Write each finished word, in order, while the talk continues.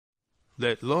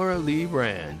Let Laura Lee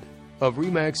Rand of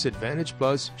Remax Advantage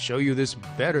Plus show you this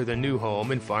better than new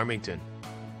home in Farmington.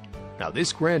 Now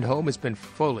this grand home has been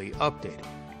fully updated.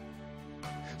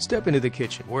 Step into the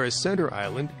kitchen where a center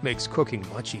island makes cooking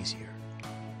much easier.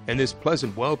 And this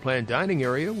pleasant, well-planned dining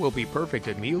area will be perfect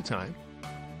at mealtime.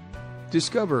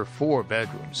 Discover 4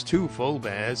 bedrooms, 2 full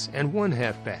baths, and 1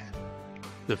 half bath.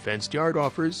 The fenced yard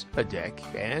offers a deck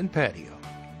and patio.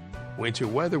 Winter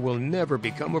weather will never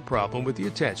become a problem with the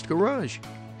attached garage.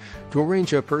 To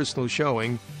arrange a personal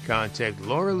showing, contact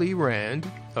Laura Lee Rand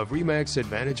of Remax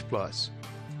Advantage Plus.